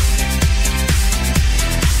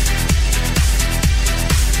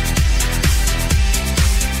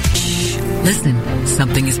 Listen,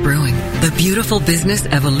 something is brewing. The beautiful business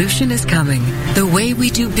evolution is coming. The way we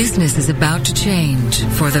do business is about to change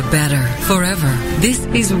for the better, forever. This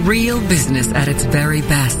is real business at its very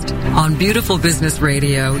best. On Beautiful Business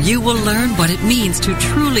Radio, you will learn what it means to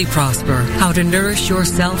truly prosper, how to nourish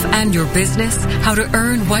yourself and your business, how to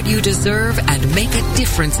earn what you deserve and make a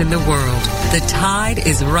difference in the world. The tide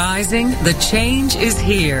is rising. The change is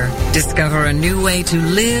here. Discover a new way to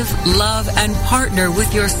live, love, and partner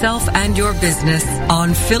with yourself and your business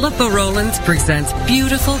on Philippa Rowlands Presents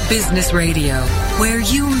Beautiful Business Radio, where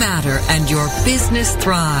you matter and your business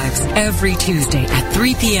thrives, every Tuesday at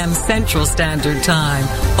 3 p.m. Central Standard Time,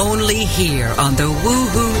 only here on the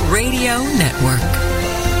Woohoo Radio Network.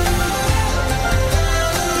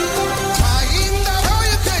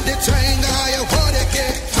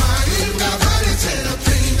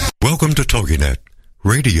 Welcome to TogiNet,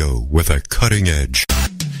 radio with a cutting edge.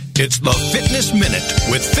 It's the Fitness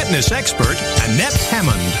Minute with fitness expert Annette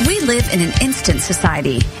Hammond. We live in an instant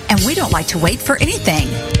society, and we don't like to wait for anything.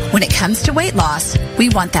 When it comes to weight loss, we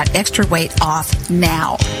want that extra weight off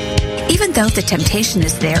now. Even though the temptation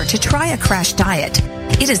is there to try a crash diet,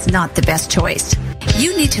 it is not the best choice.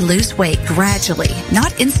 You need to lose weight gradually,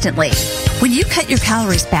 not instantly. When you cut your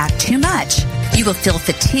calories back too much, you will feel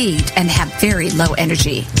fatigued and have very low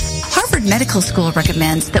energy. Harvard Harvard Medical School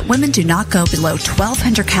recommends that women do not go below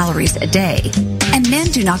 1,200 calories a day, and men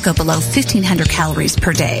do not go below 1,500 calories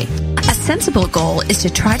per day. A sensible goal is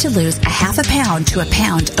to try to lose a half a pound to a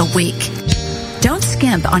pound a week. Don't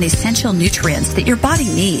skimp on essential nutrients that your body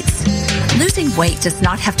needs. Losing weight does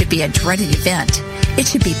not have to be a dreaded event. It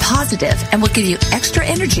should be positive and will give you extra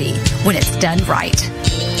energy when it's done right.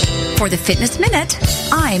 For the Fitness Minute,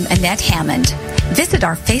 I'm Annette Hammond. Visit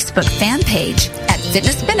our Facebook fan page at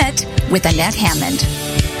Fitness Minute with Annette Hammond.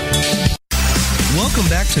 Welcome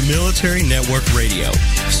back to Military Network Radio,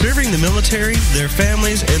 serving the military, their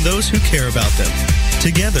families, and those who care about them.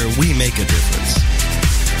 Together, we make a difference.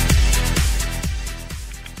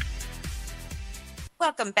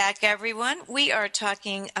 Welcome back, everyone. We are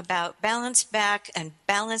talking about balance back and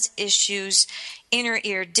balance issues, inner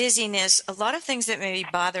ear dizziness, a lot of things that may be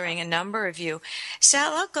bothering a number of you.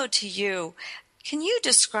 Sal, I'll go to you. Can you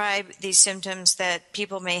describe these symptoms that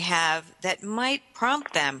people may have that might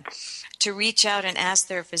prompt them to reach out and ask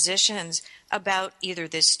their physicians about either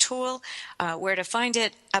this tool, where to find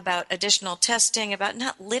it, about additional testing, about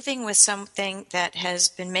not living with something that has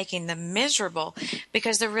been making them miserable,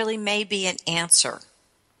 because there really may be an answer?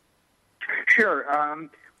 Sure.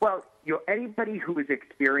 Well, anybody who is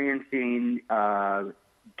experiencing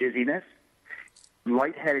dizziness,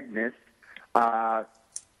 lightheadedness,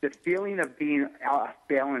 the feeling of being off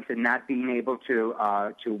balance and not being able to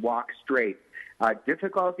walk straight,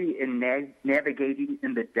 difficulty in navigating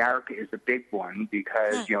in the dark is a big one,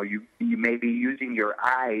 because you may be using your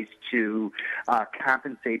eyes to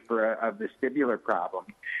compensate for a vestibular problem.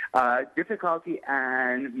 Difficulty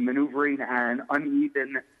on maneuvering on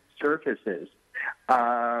uneven surfaces,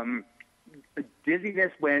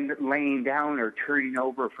 dizziness when laying down or turning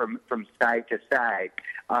over from side to side,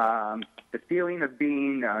 the feeling of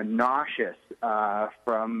being nauseous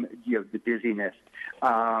from the dizziness.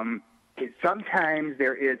 Sometimes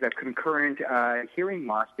there is a concurrent hearing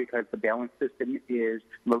loss because the balance system is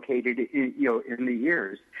located in the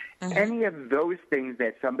ears. Mm-hmm. Any of those things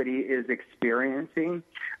that somebody is experiencing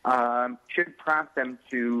should prompt them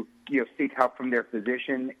to seek help from their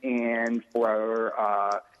physician and for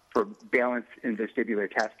balance and vestibular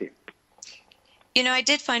testing. I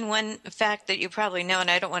did find one fact that you probably know, and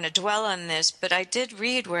I don't want to dwell on this, but I did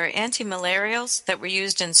read where anti-malarials that were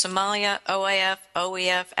used in Somalia,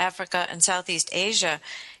 OEF, Africa, and Southeast Asia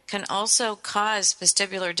can also cause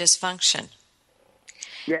vestibular dysfunction.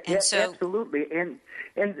 Yeah, absolutely.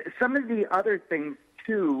 And some of the other things,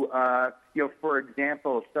 too, for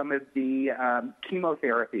example, some of the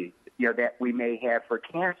chemotherapy, that we may have for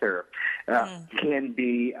cancer can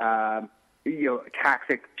be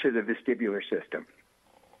toxic to the vestibular system.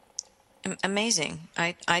 Amazing.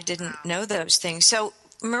 I didn't know those things. So,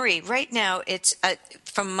 Marie, right now it's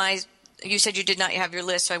you said you did not have your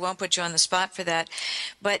list, so I won't put you on the spot for that,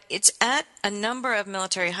 but it's at a number of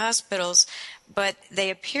military hospitals, but they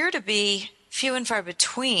appear to be few and far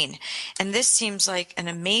between, and this seems like an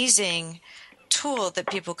amazing tool that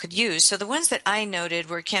people could use. So the ones that I noted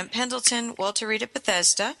were Camp Pendleton, Walter Reed at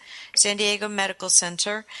Bethesda, San Diego Medical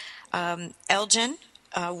Center, Elgin,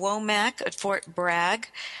 Womack at Fort Bragg,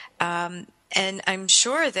 and I'm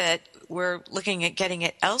sure that we're looking at getting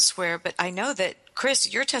it elsewhere, but I know that,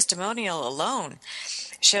 Chris, your testimonial alone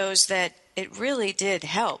shows that it really did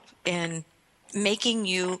help in making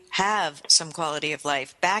you have some quality of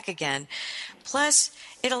life back again. Plus,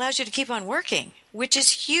 it allows you to keep on working, which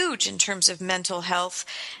is huge in terms of mental health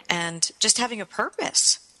and just having a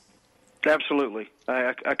purpose. Absolutely.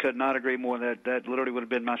 I could not agree more. That literally would have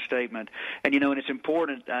been my statement. And, and it's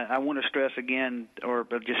important, I want to stress again, or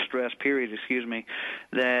just stress, period,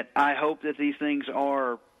 that I hope that these things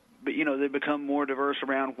are, they become more diverse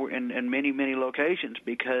around in many, many locations,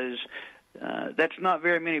 because that's not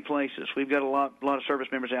very many places. We've got a lot of service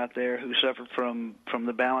members out there who suffer from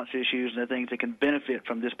the balance issues and the things that can benefit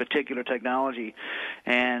from this particular technology,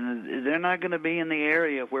 and they're not going to be in the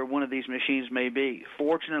area where one of these machines may be.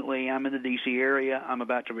 Fortunately, I'm in the D.C. area. I'm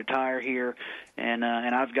about to retire here, and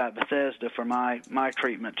I've got Bethesda for my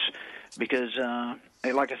treatments, because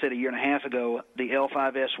like I said a year and a half ago, the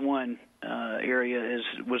L5S1 area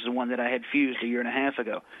was the one that I had fused a year and a half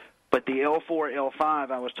ago. But the L4,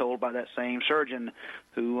 L5, I was told by that same surgeon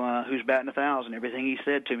who's batting 1,000, everything he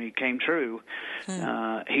said to me came true.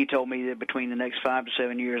 He told me that between the next 5 to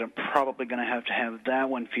 7 years, I'm probably going to have that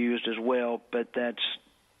one fused as well, but that's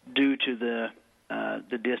due to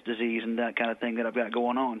the disc disease and that kind of thing that I've got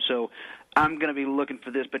going on. So I'm going to be looking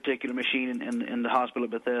for this particular machine in the hospital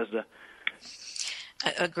at Bethesda.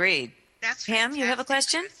 Agreed. That's Pam, you have a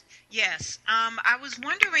question? Yes. I was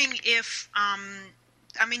wondering if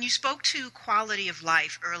I mean, you spoke to quality of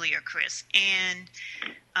life earlier, Chris, and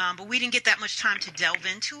but we didn't get that much time to delve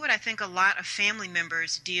into it. I think a lot of family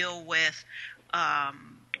members deal with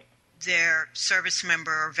their service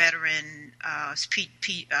member or veteran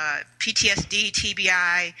PTSD,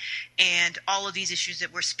 TBI, and all of these issues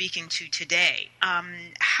that we're speaking to today.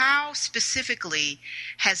 How specifically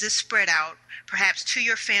has this spread out, perhaps to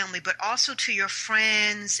your family, but also to your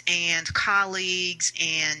friends and colleagues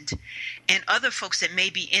and other folks that may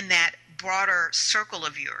be in that broader circle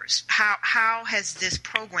of yours? How has this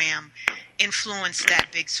program influenced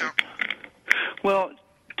that big circle? Well,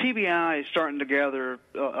 TBI is starting to gather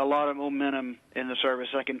a lot of momentum in the service.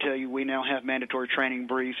 I can tell you we now have mandatory training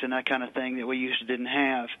briefs and that kind of thing that we used to didn't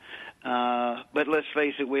have. But let's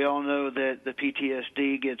face it, we all know that the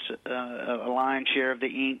PTSD gets a lion's share of the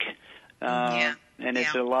ink, and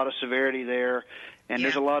it's a lot of severity there. And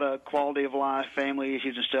there's a lot of quality of life, family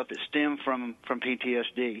issues and stuff that stem from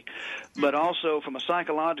PTSD. But also from a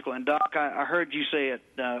psychological, and Doc, I heard you say it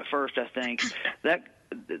first, I think, that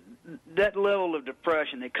level of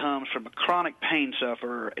depression that comes from a chronic pain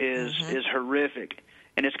sufferer is horrific,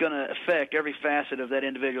 and it's going to affect every facet of that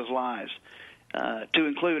individual's lives, to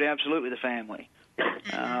include absolutely the family.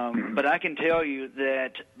 But I can tell you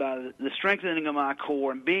that by the strengthening of my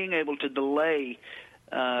core and being able to delay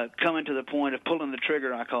coming to the point of pulling the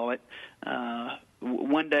trigger, I call it,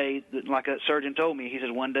 one day, like a surgeon told me, he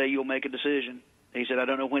said, one day you'll make a decision. He said, I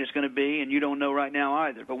don't know when it's going to be, and you don't know right now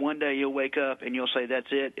either. But one day you'll wake up and you'll say,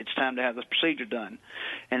 that's it. It's time to have this procedure done.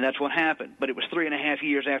 And that's what happened. But it was 3.5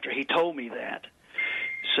 years after he told me that.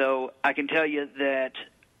 So I can tell you that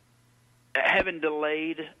having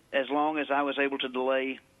delayed as long as I was able to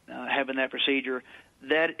delay having that procedure,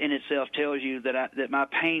 that in itself tells you that my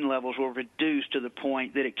pain levels were reduced to the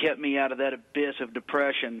point that it kept me out of that abyss of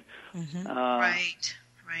depression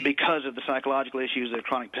because of the psychological issues that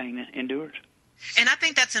chronic pain endures. And I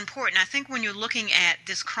think that's important. I think when you're looking at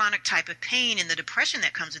this chronic type of pain and the depression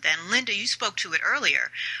that comes with that, and Linda, you spoke to it earlier,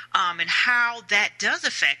 and how that does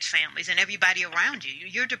affect families and everybody around you.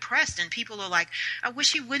 You're depressed and people are like, I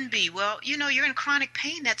wish you wouldn't be. Well, you're in chronic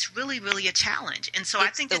pain. That's really, really a challenge. And so I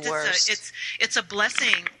think that it's a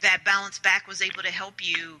blessing that Balance Back was able to help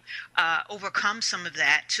you overcome some of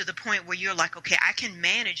that to the point where you're like, okay, I can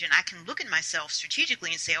manage and I can look at myself strategically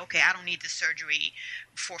and say, okay, I don't need this surgery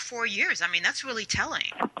for 4 years. I mean, that's really telling.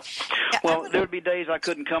 Well, there would be days I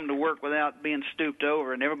couldn't come to work without being stooped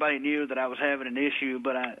over, and everybody knew that I was having an issue,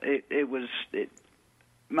 but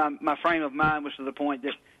my frame of mind was to the point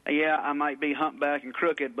that, I might be humpback and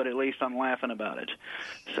crooked, but at least I'm laughing about it.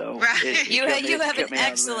 So you have an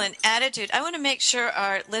excellent attitude. I want to make sure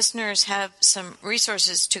our listeners have some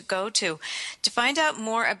resources to go to find out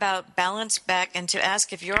more about Balance Back and to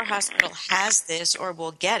ask if your hospital has this or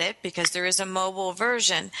will get it, because there is a mobile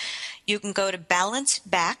version. You can go to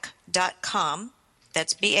balanceback.com.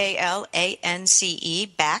 That's BALANCE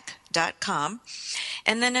back.com.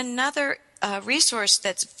 And then another resource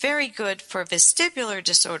that's very good for vestibular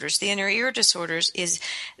disorders, the inner ear disorders, is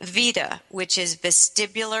VITA, which is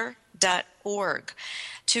vestibular.org.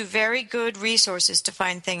 Two very good resources to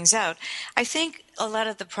find things out. I think a lot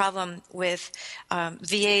of the problem with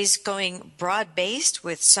VAs going broad-based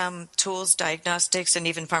with some tools, diagnostics, and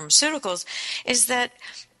even pharmaceuticals is that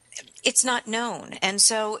it's not known. And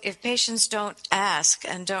so if patients don't ask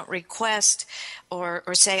and don't request or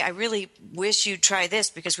say, I really wish you'd try this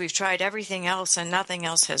because we've tried everything else and nothing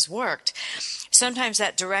else has worked, sometimes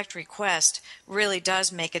that direct request really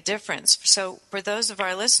does make a difference. So for those of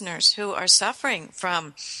our listeners who are suffering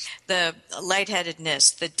from the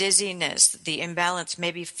lightheadedness, the dizziness, the imbalance,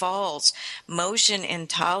 maybe falls, motion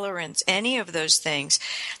intolerance, any of those things,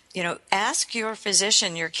 ask your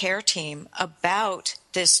physician, your care team about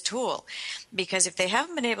this tool, because if they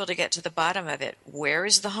haven't been able to get to the bottom of it, where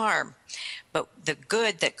is the harm? But the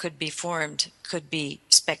good that could be formed could be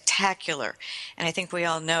spectacular. And I think we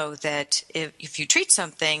all know that if you treat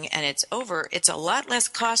something and it's over, it's a lot less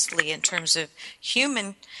costly in terms of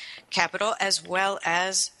human capital as well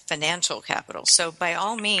as financial capital. So by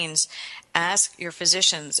all means, ask your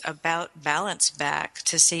physicians about Balance Back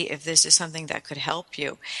to see if this is something that could help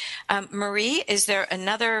you. Marie, is there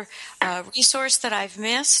another resource that I've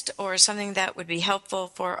missed or something that would be helpful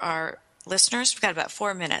for our listeners? We've got about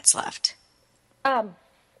 4 minutes left.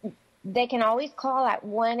 They can always call at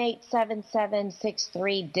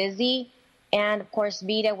 1-877-63-DIZZY. And, of course,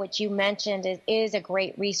 VITA, which you mentioned, is a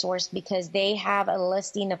great resource because they have a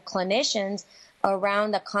listing of clinicians around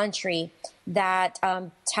the country that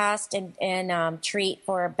test and treat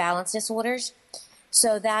for balance disorders.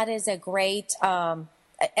 So that is a great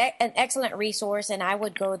an excellent resource, and I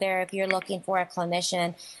would go there if you're looking for a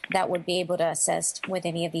clinician that would be able to assist with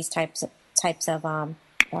any of these types of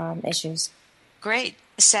issues. Great.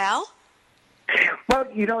 Sal? Well,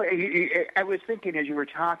 I was thinking as you were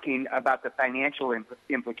talking about the financial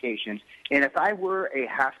implications, and if I were a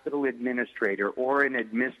hospital administrator or an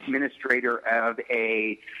administrator of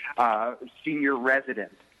a senior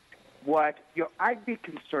resident, what I'd be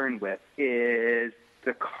concerned with is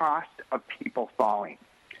the cost of people falling.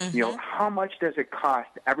 Mm-hmm. How much does it cost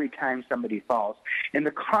every time somebody falls? And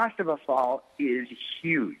the cost of a fall is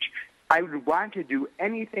huge. I would want to do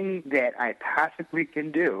anything that I possibly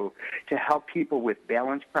can do to help people with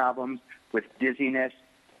balance problems, with dizziness,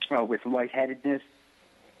 with lightheadedness,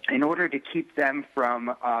 in order to keep them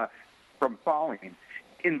from falling.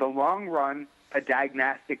 In the long run, a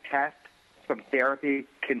diagnostic test, some therapy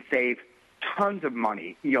can save tons of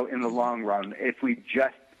money, in the long run if we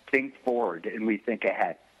just think forward and we think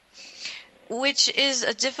ahead. Which is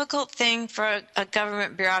a difficult thing for a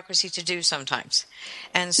government bureaucracy to do sometimes.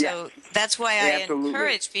 And so that's why I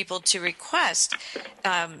encourage people to request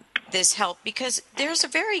this help, because there's a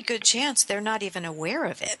very good chance they're not even aware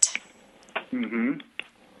of it. Mm-hmm.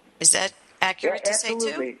 Is that accurate to say, too?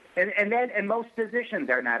 Absolutely. And most physicians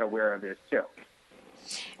are not aware of this, too.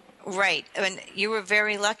 Right. And you were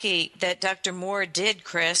very lucky that Dr. Moore did,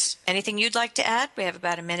 Chris. Anything you'd like to add? We have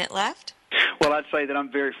about a minute left. Well, I'd say that I'm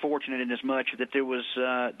very fortunate in as much that there was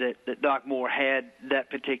that Doc Moore had that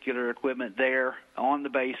particular equipment there on the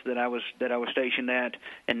base that I was stationed at,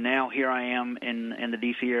 and now here I am in the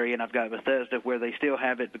D.C. area, and I've got Bethesda where they still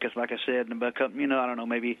have it because, like I said, in about I don't know,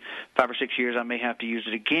 maybe 5 or 6 years I may have to use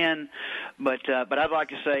it again, but I'd like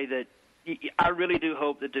to say that I really do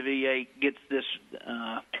hope that the VA gets this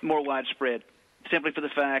more widespread. Simply for the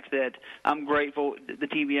fact that I'm grateful the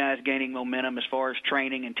TBI is gaining momentum as far as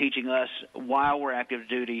training and teaching us while we're active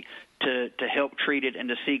duty to help treat it and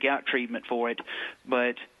to seek out treatment for it.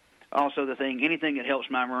 But also anything that helps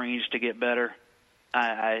my Marines to get better,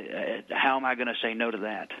 how am I going to say no to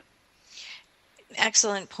that?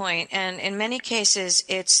 Excellent point. And in many cases,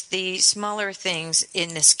 it's the smaller things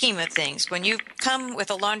in the scheme of things. When you come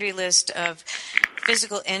with a laundry list of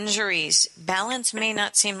physical injuries, balance may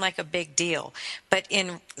not seem like a big deal. But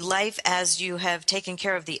in life, as you have taken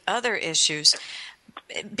care of the other issues,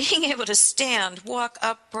 being able to stand, walk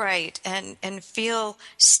upright, and feel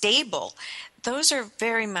stable, those are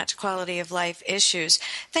very much quality of life issues.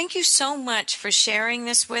 Thank you so much for sharing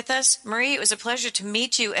this with us. Marie, it was a pleasure to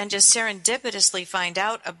meet you and just serendipitously find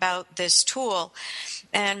out about this tool.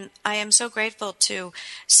 And I am so grateful to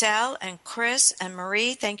Sal and Chris and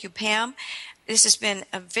Marie. Thank you, Pam. This has been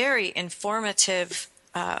a very informative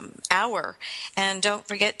hour. And don't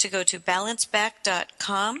forget to go to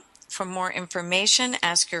balanceback.com for more information.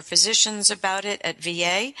 Ask your physicians about it at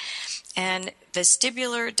VA. And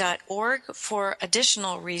vestibular.org for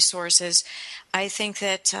additional resources. I think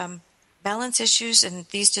that balance issues and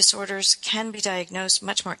these disorders can be diagnosed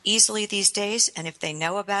much more easily these days, and if they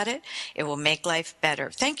know about it, it will make life better.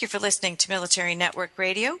 Thank you for listening to Military Network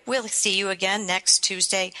Radio. We'll see you again next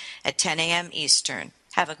Tuesday at 10 a.m. Eastern.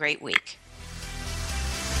 Have a great week.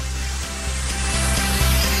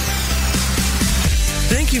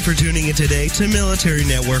 Thank you for tuning in today to Military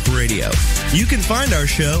Network Radio. You can find our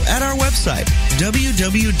show at our website,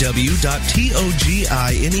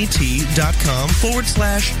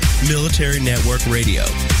 www.toginet.com/Military Network Radio.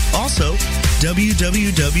 Also,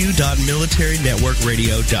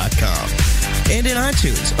 www.militarynetworkradio.com. And in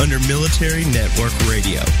iTunes under Military Network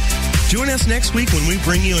Radio. Join us next week when we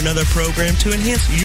bring you another program to enhance